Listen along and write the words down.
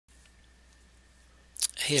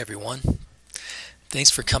Hey everyone, thanks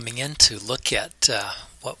for coming in to look at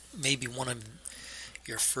what may be one of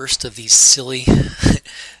your first of these silly,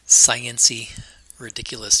 sciency,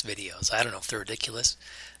 ridiculous videos. I don't know if they're ridiculous.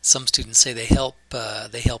 Some students say they help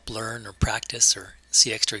learn or practice or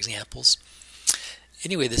see extra examples.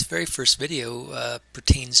 Anyway, this very first video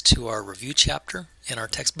pertains to our review chapter in our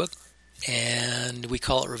textbook, and we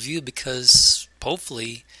call it review because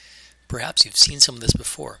hopefully, perhaps you've seen some of this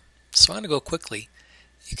before. So I'm going to go quickly.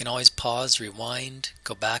 You can always pause, rewind,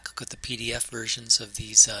 go back, look at the PDF versions of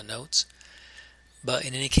these notes. But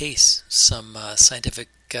in any case, some scientific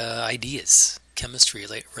ideas, chemistry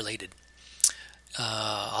related.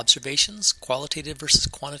 Observations, qualitative versus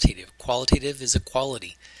quantitative. Qualitative is a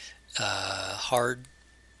quality. Hard,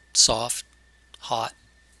 soft, hot,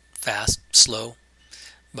 fast, slow.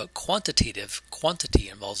 But quantity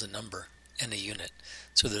involves a number and a unit.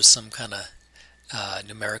 So there's some kind of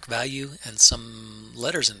numeric value and some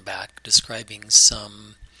letters in back describing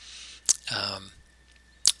some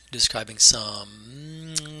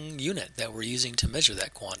unit that we're using to measure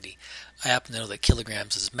that quantity. I happen to know that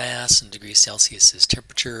kilograms is mass and degrees Celsius is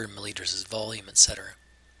temperature and milliliters is volume, etc.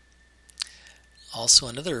 Also,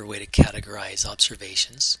 another way to categorize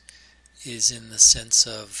observations is in the sense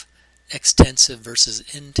of extensive versus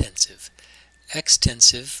intensive.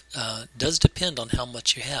 Extensive does depend on how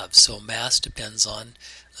much you have. So mass depends on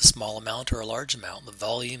a small amount or a large amount. The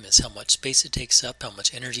volume is how much space it takes up, how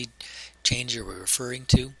much energy change are we referring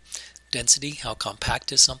to. Density, how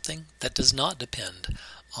compact is something. That does not depend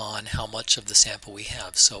on how much of the sample we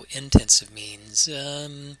have. So intensive means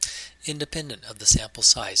independent of the sample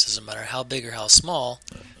size. Doesn't matter how big or how small,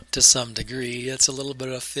 to some degree. It's a little bit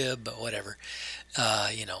of a fib, but whatever.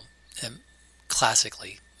 And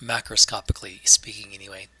classically, macroscopically speaking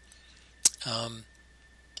anyway.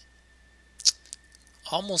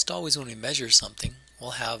 Almost always when we measure something,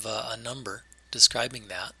 we'll have a number describing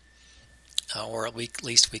that, or at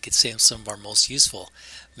least we could say some of our most useful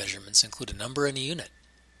measurements include a number and a unit.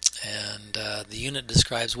 And the unit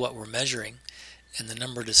describes what we're measuring, and the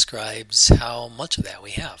number describes how much of that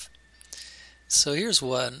we have. So here's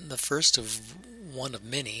the first of one of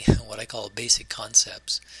many, what I call basic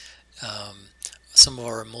concepts. Some of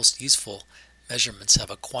our most useful measurements have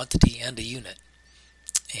a quantity and a unit.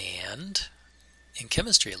 And in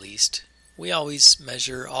chemistry at least, we often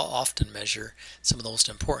measure some of the most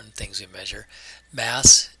important things we measure.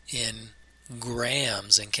 Mass in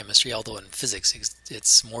grams in chemistry, although in physics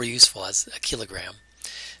it's more useful as a kilogram.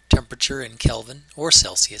 Temperature in Kelvin or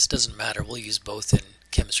Celsius, doesn't matter. We'll use both in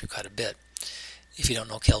chemistry quite a bit. If you don't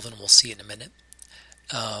know Kelvin, we'll see in a minute.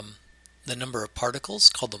 The number of particles,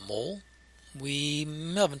 called the mole. We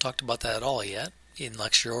haven't talked about that at all yet in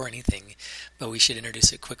lecture or anything, but we should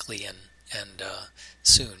introduce it quickly and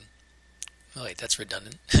soon. Oh wait, that's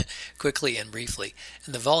redundant. Quickly and briefly.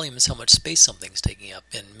 And the volume is how much space something's taking up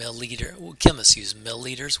in milliliter. Chemists use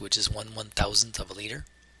milliliters, which is 1/1000th of a liter.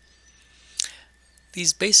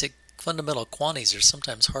 These basic fundamental quantities are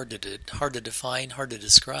sometimes hard to define, hard to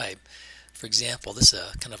describe. For example, this is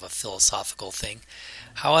a kind of a philosophical thing.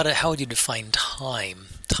 How would you define time?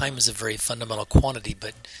 Time is a very fundamental quantity,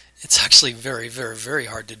 but it's actually very, very, very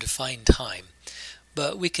hard to define time.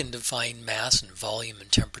 But we can define mass and volume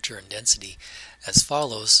and temperature and density as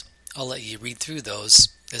follows. I'll let you read through those.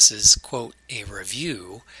 This is, quote, a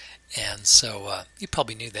review, and so you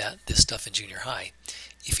probably knew this stuff in junior high.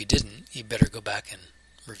 If you didn't, you better go back and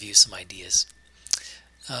review some ideas.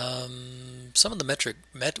 Some of the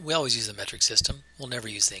we always use the metric system. We'll never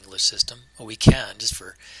use the English system. Well, we can, just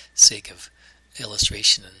for sake of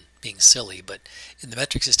illustration and being silly, but in the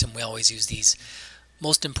metric system we always use these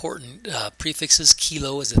most important prefixes.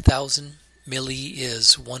 Kilo is 1,000, milli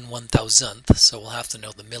is 1/1000th, so we'll have to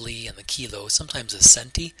know the milli and the kilo, sometimes a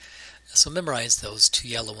centi. So memorize those two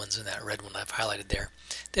yellow ones and that red one I've highlighted there.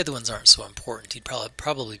 The other ones aren't so important. You'd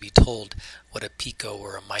probably be told what a pico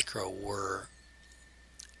or a micro were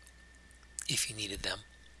if you needed them.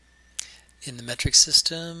 In the metric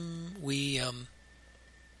system, we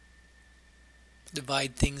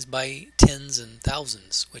divide things by tens and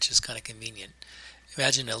thousands, which is kind of convenient.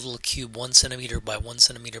 Imagine a little cube 1 centimeter by 1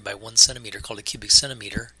 centimeter by 1 centimeter called a cubic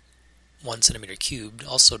centimeter, 1 centimeter cubed,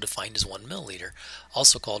 also defined as 1 milliliter,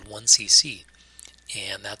 also called 1 cc.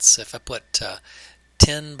 And that's, if I put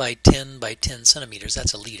 10 by 10 by 10 centimeters,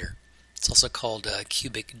 that's a liter. It's also called a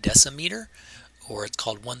cubic decimeter, or it's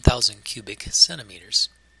called 1,000 cubic centimeters.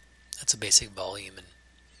 That's a basic volume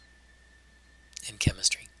in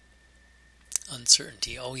chemistry.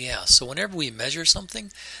 Uncertainty. Oh yeah, so whenever we measure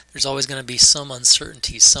something, there's always going to be some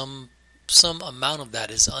uncertainty, some amount of that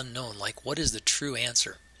is unknown, like what is the true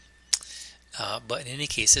answer? But in any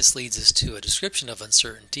case, this leads us to a description of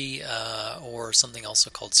uncertainty, or something also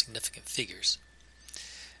called significant figures.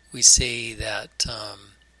 We say that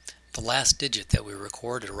the last digit that we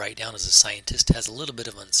record or write down as a scientist has a little bit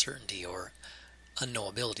of uncertainty or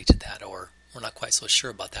unknowability to that, or we're not quite so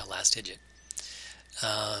sure about that last digit.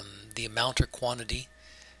 The amount or quantity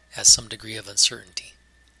has some degree of uncertainty.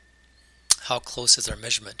 How close is our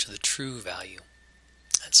measurement to the true value?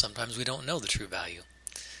 And sometimes we don't know the true value.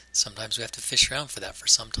 Sometimes we have to fish around for that for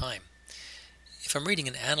some time. If I'm reading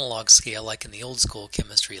an analog scale like in the old school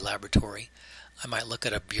chemistry laboratory, I might look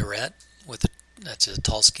at a burette that's a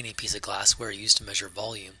tall skinny piece of glassware used to measure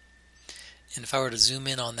volume. And if I were to zoom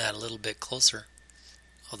in on that a little bit closer,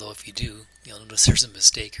 although if you do, you'll notice there's a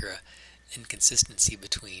mistake or an inconsistency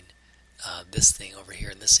between this thing over here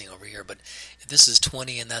and this thing over here. But if this is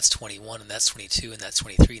 20 and that's 21 and that's 22 and that's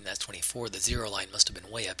 23 and that's 24, the zero line must have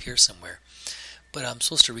been way up here somewhere. But I'm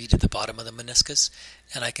supposed to read at the bottom of the meniscus,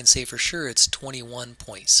 and I can say for sure it's 21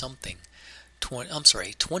 point something.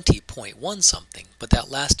 20.1 something, but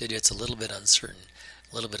that last digit's a little bit uncertain,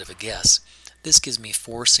 a little bit of a guess. This gives me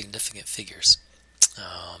 4 significant figures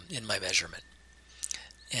in my measurement.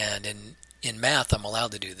 And in math, I'm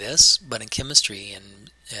allowed to do this, but in chemistry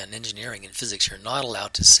and engineering and physics, you're not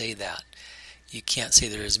allowed to say that. You can't say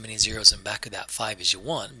there are as many zeros in back of that 5 as you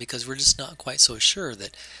want, because we're just not quite so sure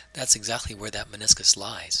that that's exactly where that meniscus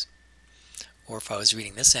lies. Or if I was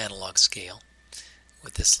reading this analog scale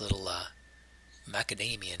with this little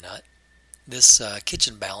macadamia nut, this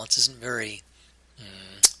kitchen balance isn't very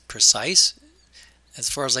precise. As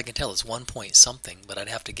far as I can tell, it's 1 point something, but I'd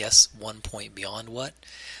have to guess 1 point beyond what.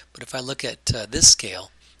 But if I look at this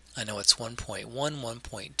scale, I know it's 1.1,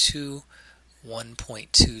 1.2,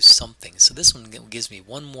 1.2 something. So this one gives me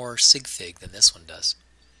one more sig fig than this one does.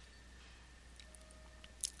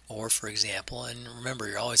 Or for example, and remember,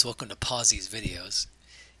 you're always welcome to pause these videos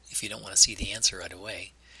if you don't want to see the answer right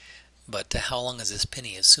away. But how long is this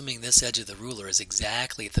penny? Assuming this edge of the ruler is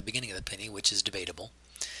exactly at the beginning of the penny, which is debatable,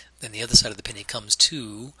 then the other side of the penny comes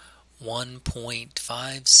to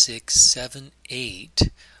 1.5678,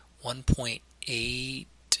 1.8,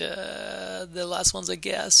 the last one's a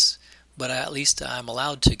guess, but at least I'm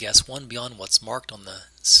allowed to guess one beyond what's marked on the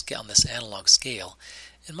on this analog scale.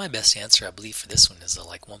 And my best answer, I believe, for this one is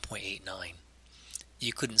like 1.89.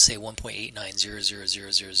 You couldn't say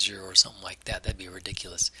 1.89000000 or something like that. That'd be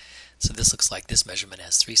ridiculous. So this looks like this measurement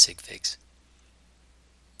has 3 sig figs.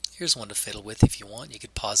 Here's one to fiddle with if you want. You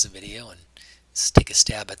could pause the video and take a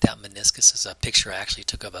stab at that meniscus. This is a picture I actually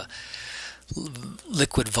took of a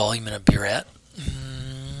liquid volume in a burette.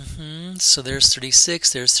 So there's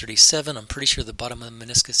 36, there's 37. I'm pretty sure the bottom of the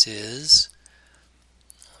meniscus is...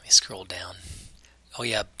 Let me scroll down. Oh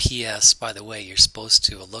yeah, P.S. by the way, you're supposed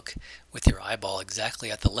to look with your eyeball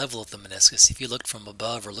exactly at the level of the meniscus. If you looked from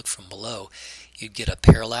above or looked from below, you'd get a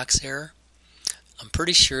parallax error. I'm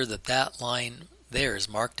pretty sure that that line there is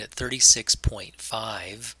marked at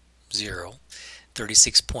 36.50,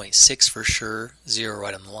 36.6 for sure, 0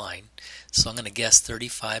 right on the line. So I'm going to guess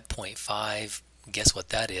 35.5. Guess what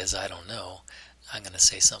that is? I don't know. I'm going to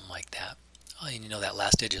say something like that. And you know that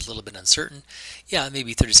last digit is a little bit uncertain. Yeah,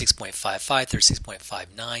 maybe 36.55,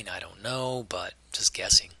 36.59, I don't know, but just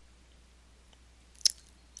guessing.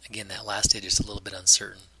 Again, that last digit is a little bit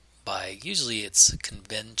uncertain. Usually it's a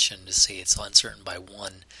convention to say it's uncertain by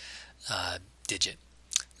 1 digit.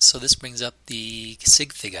 So this brings up the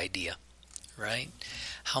sig fig idea, right?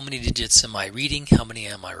 How many digits am I reading? How many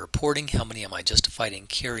am I reporting? How many am I justified in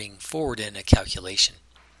carrying forward in a calculation?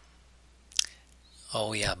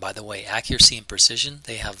 Oh yeah, by the way, accuracy and precision,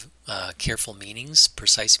 they have careful meanings,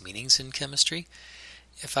 precise meanings in chemistry.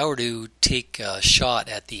 If I were to take a shot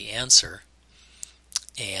at the answer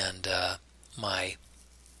and my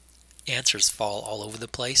answers fall all over the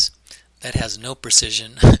place, that has no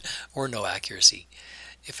precision or no accuracy.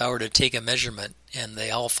 If I were to take a measurement and they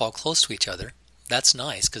all fall close to each other, that's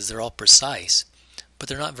nice because they're all precise, but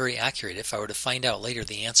they're not very accurate. If I were to find out later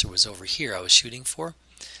the answer was over here I was shooting for,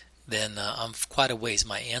 then I'm quite a ways.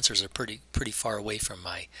 My answers are pretty far away from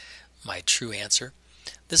my true answer.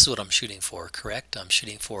 This is what I'm shooting for, correct? I'm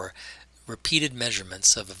shooting for repeated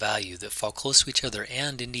measurements of a value that fall close to each other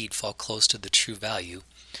and indeed fall close to the true value,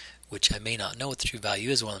 which I may not know what the true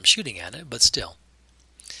value is when I'm shooting at it, but still.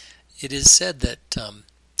 It is said that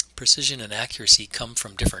precision and accuracy come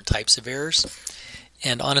from different types of errors,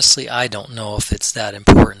 and honestly I don't know if it's that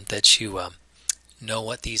important that you know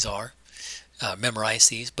what these are. Memorize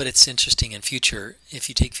these, but it's interesting in future. If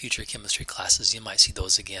you take future chemistry classes, you might see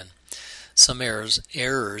those again. Some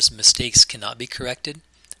mistakes cannot be corrected,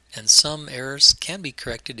 And some errors can be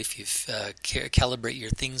corrected if you calibrate your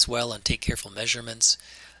things well and take careful measurements.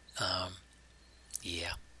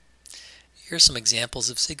 Yeah. Here's some examples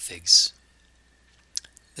of sig figs.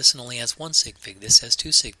 This one only has 1 sig fig, this has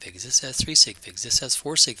 2 sig figs, this has 3 sig figs, this has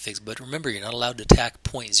 4 sig figs, but remember you're not allowed to tack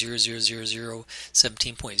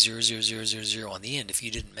 0.00017.00000 on the end if you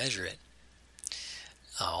didn't measure it.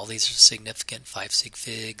 All these are significant, 5 sig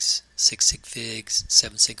figs, 6 sig figs,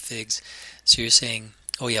 7 sig figs. So you're saying,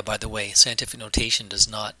 oh yeah, by the way, scientific notation does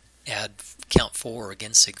not add count for or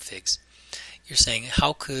against sig figs. You're saying,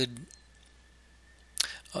 how could...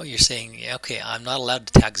 Oh, you're saying, okay, I'm not allowed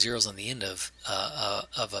to tack zeros on the end of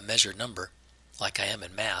a measured number like I am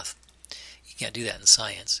in math. You can't do that in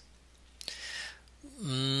science.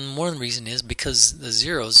 One reason is because the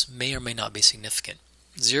zeros may or may not be significant.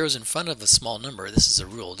 Zeros in front of a small number, this is a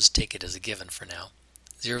rule, just take it as a given for now.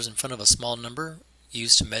 Zeros in front of a small number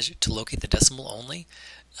used to measure to locate the decimal only,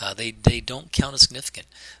 they don't count as significant.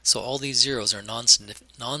 So all these zeros are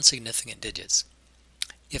non-significant digits.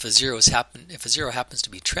 If a zero happens to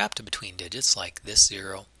be trapped between digits, like this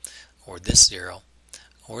zero, or this zero,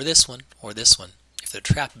 or this one, if they're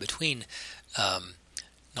trapped between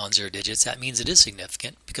non-zero digits, that means it is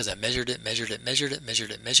significant because I measured it,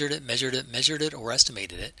 or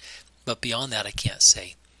estimated it. But beyond that, I can't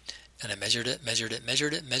say. And I measured it,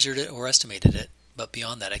 or estimated it. But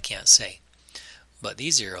beyond that, I can't say. But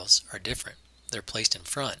these zeros are different. They're placed in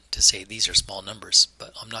front to say these are small numbers,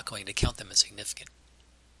 but I'm not going to count them as significant.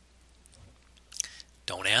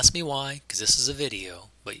 Don't ask me why, because this is a video,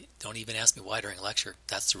 but don't even ask me why during a lecture.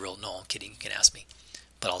 That's the rule. No, I'm kidding. You can ask me,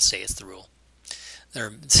 but I'll say it's the rule. There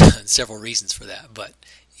are several reasons for that, but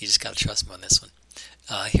you just got to trust me on this one.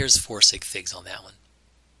 Here's 4 sig figs on that one.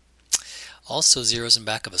 Also, zeros in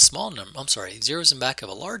back of a small number, zeros in back of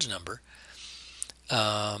a large number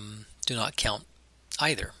do not count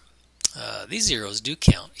either. These zeros do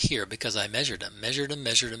count here because I measured them,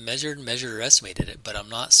 or estimated it, but I'm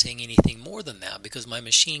not saying anything more than that because my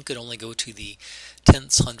machine could only go to the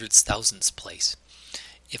tenths, hundredths, thousandths place.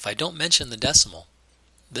 If I don't mention the decimal,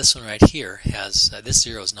 this one right here has, this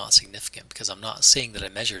zero is not significant because I'm not saying that I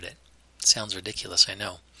measured it. It sounds ridiculous, I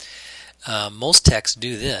know. Most texts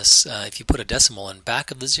do this. If you put a decimal in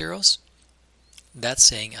back of the zeros, that's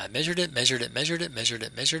saying I measured it,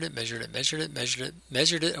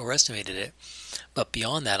 or estimated it, but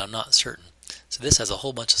beyond that I'm not certain. So this has a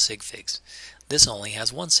whole bunch of sig figs. This only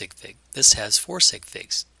has 1 sig fig. This has 4 sig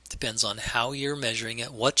figs. Depends on how you're measuring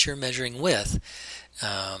it, what you're measuring with,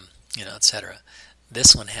 etc.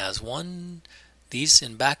 This one has 1. These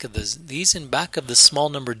in back of the small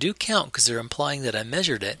number do count because they're implying that I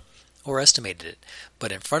measured it or estimated it.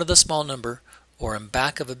 But in front of the small number or in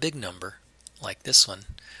back of a big number, like this one,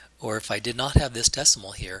 or if I did not have this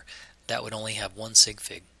decimal here, that would only have 1 sig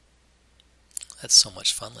fig. That's so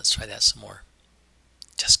much fun. Let's try that some more.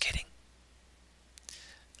 Just kidding.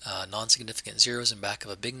 Non-significant zeros in back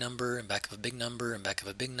of a big number, in back of a big number, in back of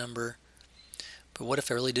a big number. But what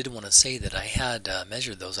if I really did want to say that I had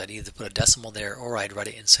measured those? I'd either put a decimal there or I'd write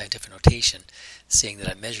it in scientific notation saying that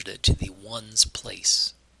I measured it to the ones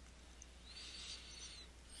place.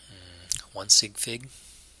 1 sig fig.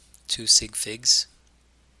 2 sig figs,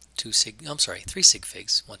 3 sig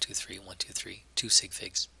figs, 1, 2, 3, 1, 2, 3, 2 sig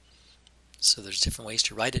figs. So there's different ways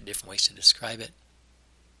to write it, different ways to describe it.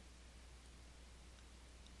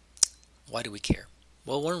 Why do we care?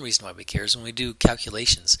 Well, one reason why we care is when we do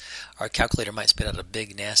calculations, our calculator might spit out a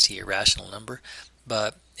big, nasty, irrational number,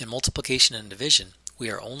 but in multiplication and division, we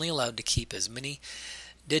are only allowed to keep as many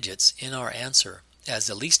digits in our answer as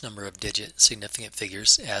the least number of digit significant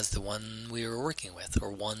figures as the one we were working with,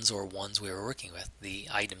 or ones we were working with, the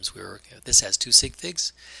items we were working with. This has 2 sig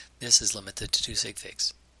figs. This is limited to 2 sig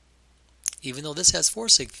figs. Even though this has 4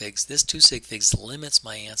 sig figs, this 2 sig figs limits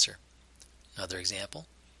my answer. Another example,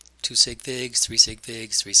 2 sig figs, 3 sig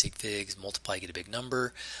figs, 3 sig figs, multiply, get a big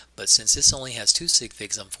number. But since this only has 2 sig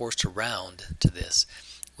figs, I'm forced to round to this,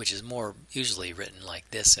 which is more usually written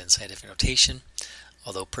like this in scientific notation.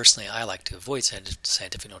 Although personally I like to avoid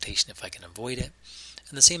scientific notation if I can avoid it.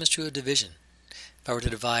 And the same is true of division. If I were to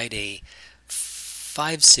divide a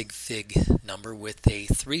 5 sig fig number with a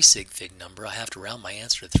 3 sig fig number, I have to round my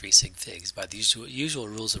answer to 3 sig figs. By the usual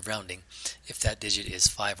rules of rounding, if that digit is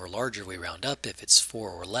 5 or larger, we round up. If it's 4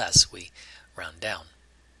 or less, we round down.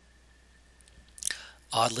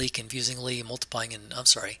 Oddly, confusingly, multiplying and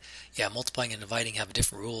dividing have a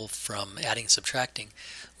different rule from adding and subtracting.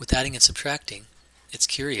 With adding and subtracting, it's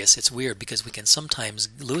curious, it's weird, because we can sometimes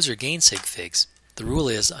lose or gain sig figs. The rule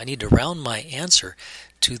is I need to round my answer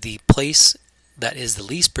to the place that is the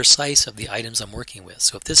least precise of the items I'm working with.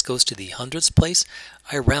 So if this goes to the hundredths place,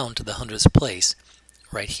 I round to the hundredths place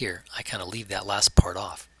right here. I kind of leave that last part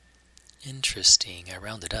off. Interesting, I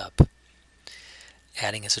round it up.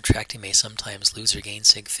 Adding and subtracting may sometimes lose or gain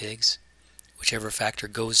sig figs. Whichever factor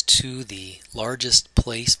goes to the largest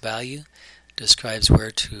place value describes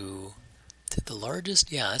where to the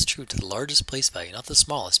largest, yeah, that's true, to the largest place value, not the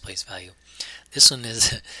smallest place value. This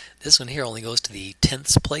one here only goes to the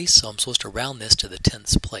tenths place, so I'm supposed to round this to the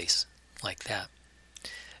tenths place, like that.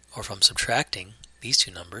 Or if I'm subtracting these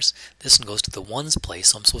two numbers, this one goes to the ones place,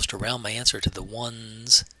 so I'm supposed to round my answer to the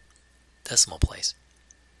ones decimal place.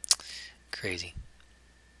 Crazy.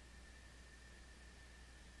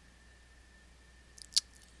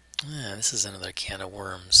 This is another can of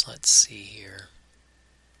worms. Let's see here.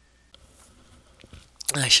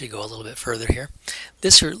 I should go a little bit further here.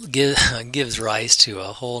 This gives rise to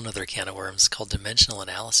a whole other can of worms called dimensional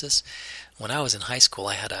analysis. When I was in high school,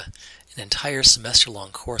 I had an entire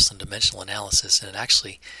semester-long course on dimensional analysis, and it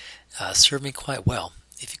actually served me quite well.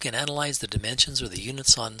 If you can analyze the dimensions or the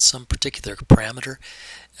units on some particular parameter,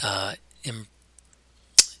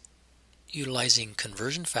 utilizing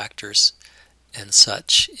conversion factors and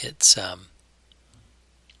such, it's a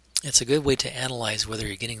good way to analyze whether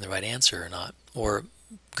you're getting the right answer or not, or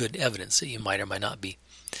good evidence that you might or might not be.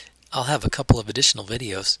 I'll have a couple of additional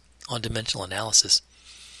videos on dimensional analysis.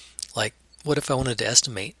 Like, what if I wanted to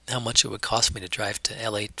estimate how much it would cost me to drive to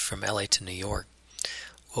LA from LA to New York?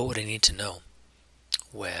 What would I need to know?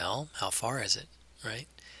 Well, how far is it, right?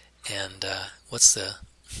 And what's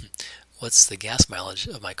the gas mileage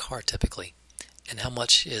of my car typically? And how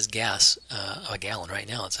much is gas a gallon right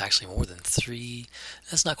now? It's actually more than 3.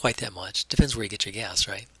 That's not quite that much. Depends where you get your gas,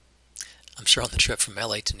 right? I'm sure on the trip from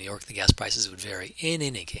LA to New York, the gas prices would vary in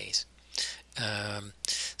any case.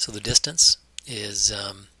 So the distance is,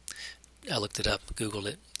 I looked it up, Googled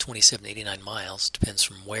it, 2789 miles. Depends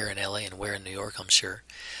from where in LA and where in New York, I'm sure.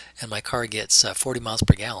 And my car gets 40 miles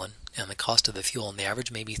per gallon, and the cost of the fuel on the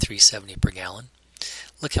average may be $3.70 per gallon.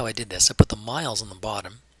 Look how I did this. I put the miles on the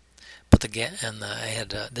bottom, I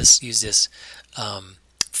had use this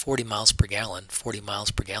 40 miles per gallon. 40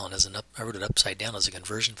 miles per gallon I wrote it upside down as a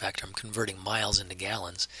conversion factor. I'm converting miles into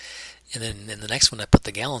gallons. And then in the next one, I put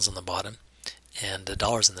the gallons on the bottom and the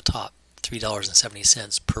dollars in the top.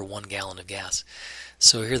 $3.70 per 1 gallon of gas.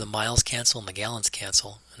 So here the miles cancel and the gallons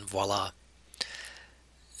cancel, and voila.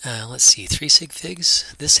 Let's see, 3 sig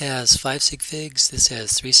figs. This has 5 sig figs. This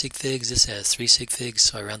has 3 sig figs. This has 3 sig figs.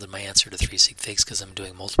 So I rounded my answer to 3 sig figs because I'm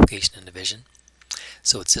doing multiplication and division.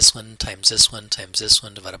 So it's this one times this one times this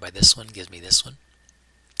one divided by this one gives me this one.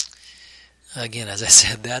 Again, as I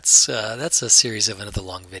said, that's a series of another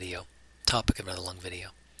long video. Topic of another long video.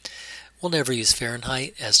 We'll never use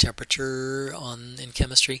Fahrenheit as temperature in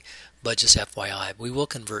chemistry, but just FYI, we will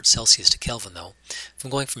convert Celsius to Kelvin though. If I'm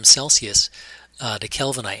going from Celsius to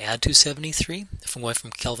Kelvin, I add 273. If I'm going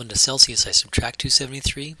from Kelvin to Celsius, I subtract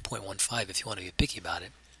 273.15 if you want to be picky about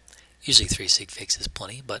it. Usually 3 sig figs is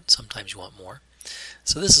plenty, but sometimes you want more.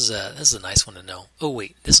 So this is a nice one to know. Oh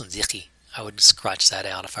wait, this one's icky. I would scratch that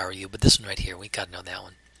out if I were you, but this one right here, we got to know that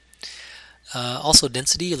one. Also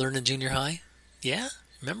density, you learned in junior high. Yeah,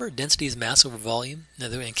 remember density is mass over volume. Now,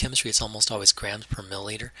 in chemistry, it's almost always grams per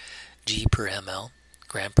milliliter, G per ml,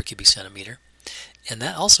 gram per cubic centimeter. And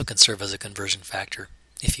that also can serve as a conversion factor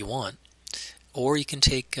if you want. Or you can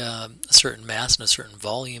take a certain mass and a certain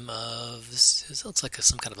volume of, it looks like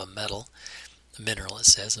some kind of a metal, a mineral it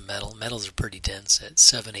says, a metal. Metals are pretty dense at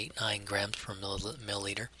 789 grams per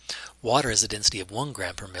milliliter. Water has a density of 1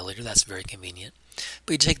 gram per milliliter, that's very convenient.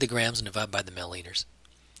 But you take the grams and divide by the milliliters.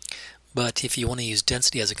 But if you want to use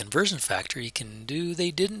density as a conversion factor,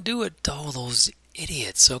 they didn't do it. Oh, those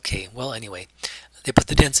idiots. Okay, well anyway. They put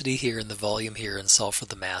the density here and the volume here and solve for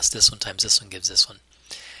the mass. This one times this one gives this one.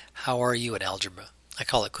 How are you at algebra? I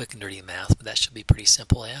call it quick and dirty math, but that should be pretty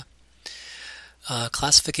simple, yeah?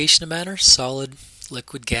 Classification of matter, solid,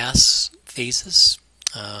 liquid, gas, phases.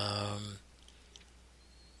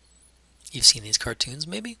 You've seen these cartoons,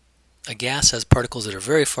 maybe? A gas has particles that are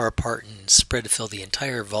very far apart and spread to fill the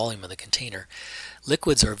entire volume of the container.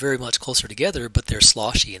 Liquids are very much closer together, but they're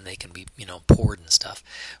sloshy and they can be, poured and stuff.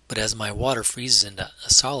 But as my water freezes into a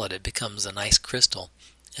solid, it becomes a nice crystal,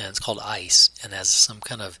 and it's called ice, and has some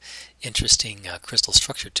kind of interesting crystal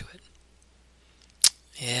structure to it.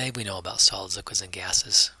 Yeah, we know about solids, liquids, and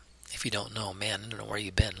gases. If you don't know, man, I don't know where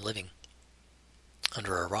you've been living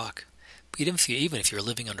under a rock. But even if you're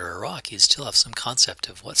living under a rock, you'd still have some concept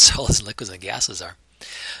of what solids, liquids, and gases are.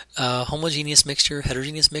 Homogeneous mixture,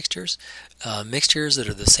 heterogeneous mixtures, mixtures that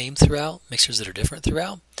are the same throughout, mixtures that are different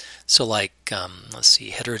throughout. So like, let's see,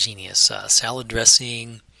 heterogeneous salad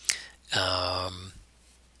dressing,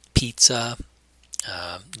 pizza,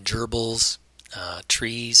 gerbils,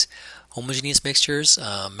 trees. Homogeneous mixtures,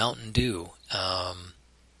 Mountain Dew.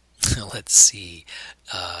 Let's see,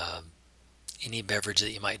 any beverage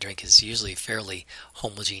that you might drink is usually fairly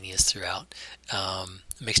homogeneous throughout. A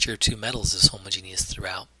mixture of two metals is homogeneous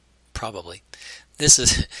throughout, probably. This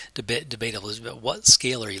is debatable, but what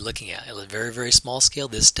scale are you looking at? At a very, very small scale,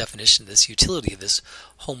 this definition, this utility of this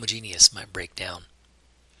homogeneous might break down.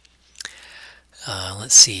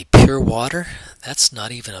 Let's see, pure water, that's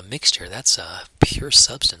not even a mixture, that's a pure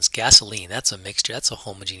substance. Gasoline, that's a mixture, that's a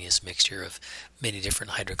homogeneous mixture of many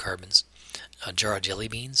different hydrocarbons. A jar of jelly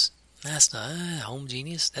beans, that's not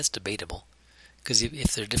homogeneous, that's debatable. Because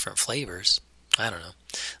if they're different flavors, I don't know.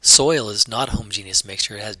 Soil is not a homogeneous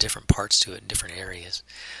mixture, it has different parts to it in different areas.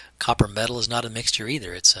 Copper metal is not a mixture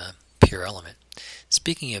either, it's a pure element.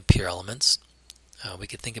 Speaking of pure elements, we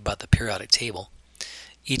could think about the periodic table.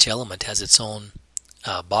 Each element has its own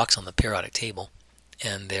box on the periodic table,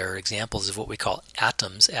 and they're examples of what we call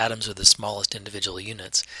atoms. Atoms are the smallest individual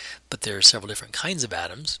units, but there are several different kinds of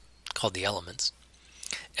atoms called the elements.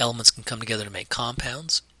 Elements can come together to make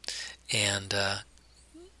compounds, and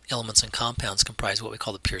elements and compounds comprise what we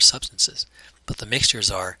call the pure substances. But the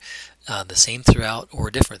mixtures are the same throughout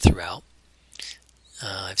or different throughout.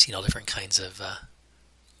 I've seen all different kinds of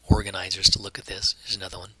organizers to look at this. Here's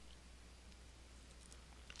another one.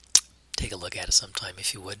 Take a look at it sometime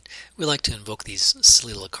if you would. We like to invoke these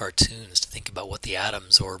silly little cartoons to think about what the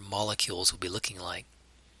atoms or molecules will be looking like.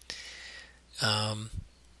 Oh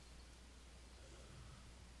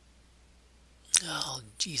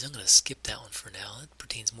geez, I'm going to skip that one for now. It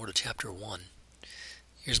pertains more to chapter 1.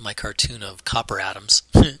 Here's my cartoon of copper atoms.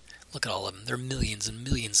 Look at all of them. There are millions and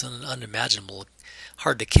millions, unimaginable,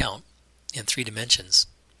 hard to count in 3 dimensions.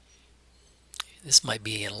 This might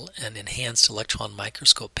be an enhanced electron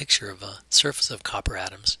microscope picture of a surface of copper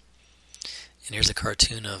atoms. And here's a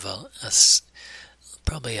cartoon of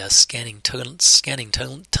probably a scanning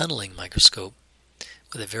tunneling microscope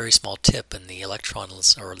with a very small tip, and the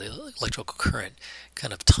electrons or the electrical current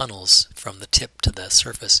kind of tunnels from the tip to the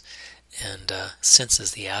surface and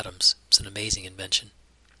senses the atoms. It's an amazing invention.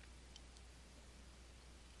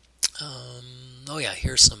 Oh yeah,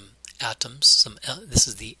 here's some atoms. This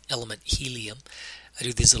is the element helium. I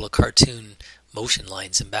do these little cartoon motion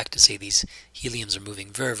lines and back to say these heliums are moving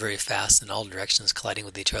very, very fast in all directions, colliding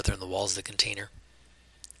with each other in the walls of the container.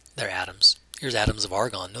 They're atoms. Here's atoms of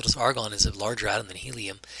argon. Notice argon is a larger atom than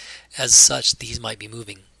helium. As such, these might be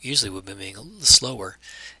moving, usually would be moving a little slower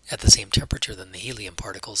at the same temperature than the helium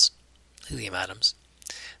particles, helium atoms.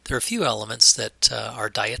 There are a few elements that are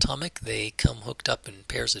diatomic. They come hooked up in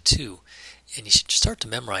pairs of 2. And you should start to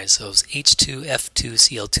memorize those: H2, F2,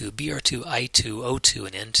 Cl2, Br2, I2, O2,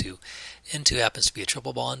 and N2. N2 happens to be a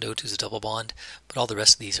triple bond, O2 is a double bond, but all the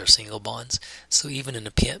rest of these are single bonds. So even in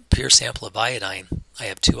a pure sample of iodine, I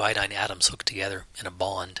have 2 iodine atoms hooked together in a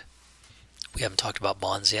bond. We haven't talked about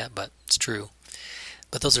bonds yet, but it's true.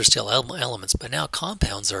 But those are still elements. But now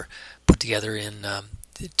compounds are put together in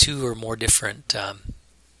 2 or more different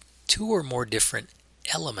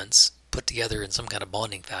elements put together in some kind of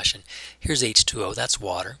bonding fashion. Here's H2O, that's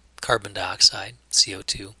water. Carbon dioxide,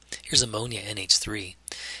 CO2. Here's ammonia, NH3.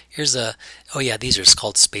 Here's these are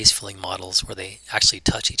called space-filling models where they actually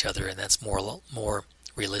touch each other, and that's more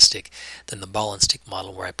realistic than the ball and stick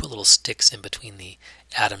model where I put little sticks in between the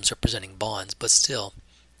atoms representing bonds, but still,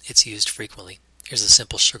 it's used frequently. Here's a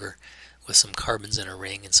simple sugar with some carbons in a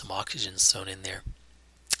ring and some oxygens thrown in there.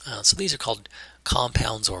 So these are called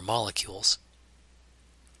compounds or molecules.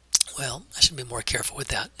 Well, I should be more careful with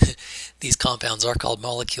that. These compounds are called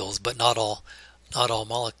molecules, but not all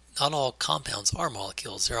compounds are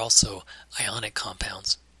molecules. They're also ionic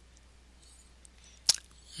compounds.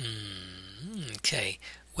 Okay,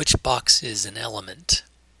 which box is an element?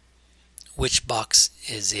 Which box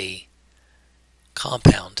is a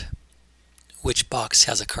compound? Which box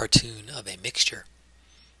has a cartoon of a mixture?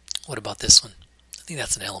 What about this one? I think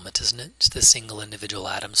that's an element, isn't it? Just the single individual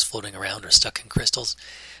atoms floating around or stuck in crystals.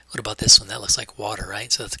 What about this one? That looks like water,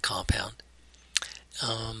 right? So that's a compound.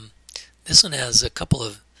 This one has a couple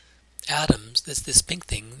of atoms. This pink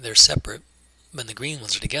thing, they're separate, when the green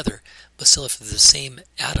ones are together. But still, if they're the same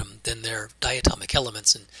atom, then they're diatomic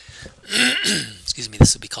elements. And excuse me,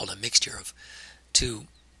 this would be called a mixture of two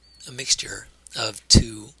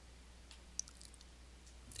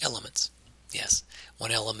elements. Yes,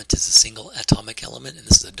 one element is a single atomic element, and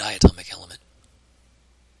this is a diatomic element.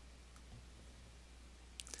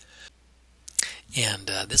 And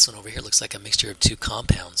this one over here looks like a mixture of two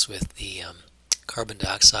compounds with the carbon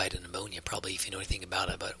dioxide and ammonia, probably, if you know anything about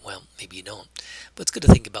it, but, well, maybe you don't. But it's good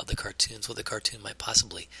to think about the cartoons, what the cartoon might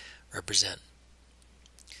possibly represent.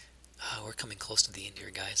 We're coming close to the end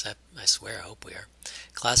here, guys. I swear, I hope we are.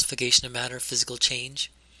 Classification of matter, physical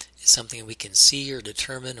change, is something we can see or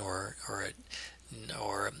determine or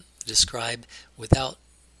describe without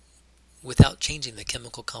changing the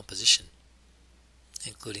chemical composition,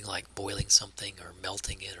 including like boiling something or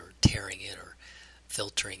melting it or tearing it or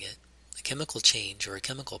filtering it. A chemical change or a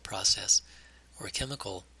chemical process or a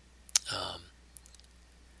chemical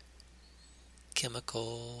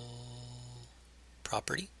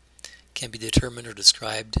property can be determined or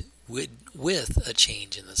described with a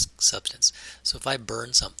change in the substance. So if I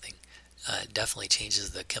burn something, it definitely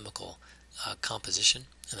changes the chemical composition,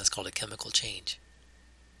 and that's called a chemical change.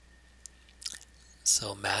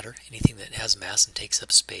 So matter, anything that has mass and takes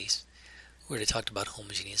up space. We already talked about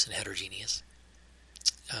homogeneous and heterogeneous.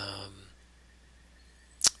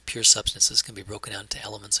 Pure substances can be broken down into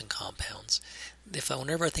elements and compounds.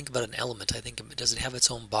 Whenever I think about an element, I think, does it have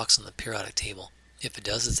its own box on the periodic table? If it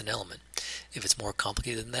does, it's an element. If it's more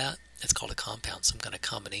complicated than that, it's called a compound, some kind of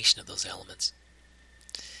combination of those elements.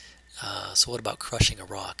 So what about crushing a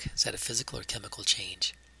rock? Is that a physical or chemical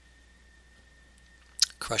change?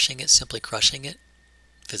 Crushing it, simply crushing it,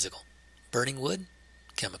 physical. Burning wood,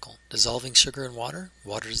 chemical. Dissolving sugar in water,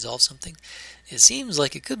 water dissolves something. It seems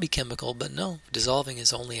like it could be chemical, but no, dissolving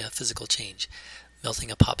is only a physical change.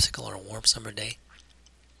 Melting a popsicle on a warm summer day,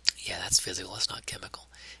 yeah, that's physical, that's not chemical.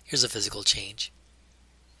 Here's a physical change.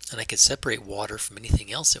 And I could separate water from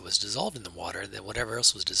anything else that was dissolved in the water, that whatever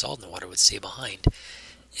else was dissolved in the water would stay behind.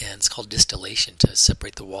 And it's called distillation, to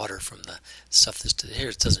separate the water from the stuff that's here.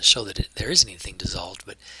 It doesn't show that there isn't anything dissolved,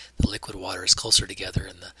 but the liquid water is closer together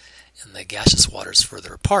and the gaseous water is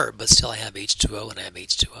further apart, but still I have H2O and I have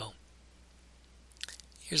H2O.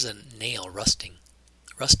 Here's a nail rusting.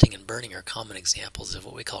 Rusting and burning are common examples of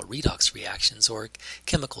what we call redox reactions or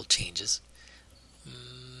chemical changes.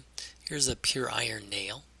 Here's a pure iron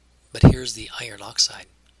nail, but here's the iron oxide.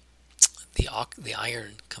 The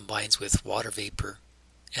iron combines with water vapor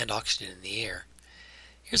and oxygen in the air.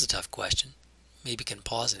 Here's a tough question. Maybe you can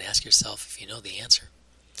pause and ask yourself if you know the answer.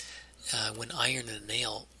 When iron in a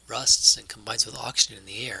nail rusts and combines with oxygen in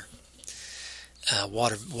the air,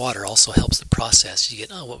 water also helps the process. You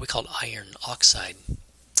get what we call iron oxide.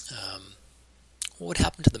 What would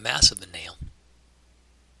happen to the mass of the nail?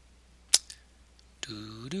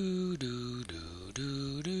 Do do do do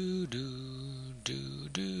do do do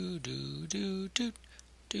do do do do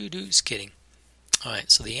do. Just kidding. All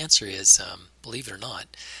right, so the answer is, believe it or not,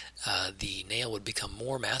 the nail would become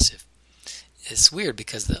more massive. It's weird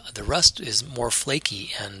because the rust is more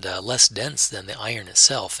flaky and less dense than the iron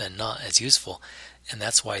itself and not as useful, and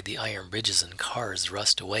that's why the iron bridges in cars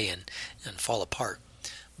rust away and fall apart.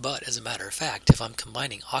 But as a matter of fact, if I'm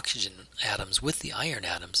combining oxygen atoms with the iron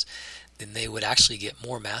atoms, then they would actually get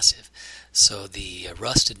more massive. So the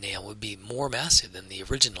rusted nail would be more massive than the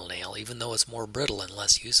original nail, even though it's more brittle and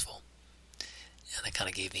less useful. And I kind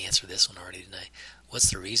of gave the answer to this one already, didn't I? What's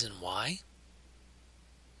the reason why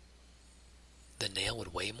the nail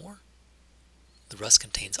would weigh more? The rust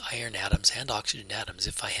contains iron atoms and oxygen atoms.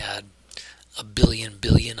 If I had a billion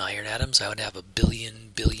iron atoms, I would have a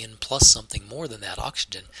billion plus something more than that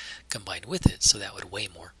oxygen combined with it, so that would weigh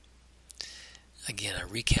more. Again, a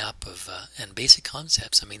recap of and basic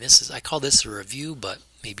concepts. I mean, I call this a review, but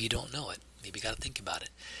maybe you don't know it. Maybe you got to think about it.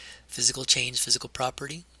 Physical change, physical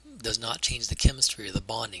property, does not change the chemistry or the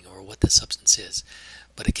bonding or what the substance is.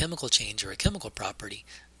 But a chemical change or a chemical property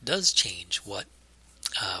does change what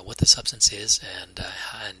the substance is and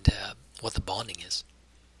what the bonding is.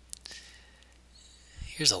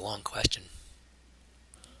 Here's a long question.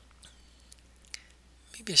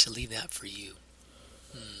 Maybe I should leave that for you.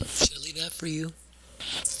 Should I leave that for you?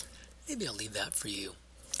 Maybe I'll leave that for you.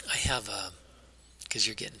 I have because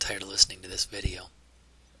you're getting tired of listening to this video.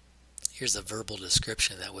 Here's a verbal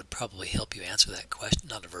description that would probably help you answer that question.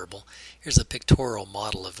 Not a verbal. Here's a pictorial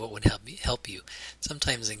model of what would help you.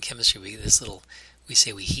 Sometimes in chemistry we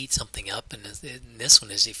say we heat something up, and this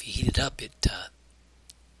one is if you heat it up, it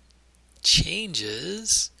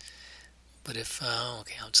changes. But if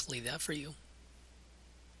okay, I'll just leave that for you.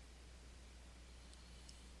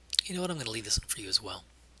 You know what? I'm going to leave this one for you as well.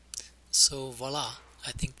 So voila.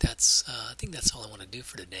 I think that's all I want to do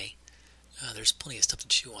for today. There's plenty of stuff to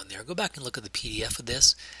chew on there. Go back and look at the PDF of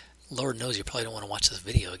this. Lord knows you probably don't want to watch this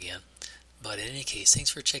video again. But in any case, thanks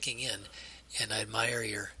for checking in, and I admire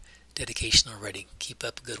your dedication already. Keep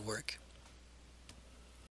up good work.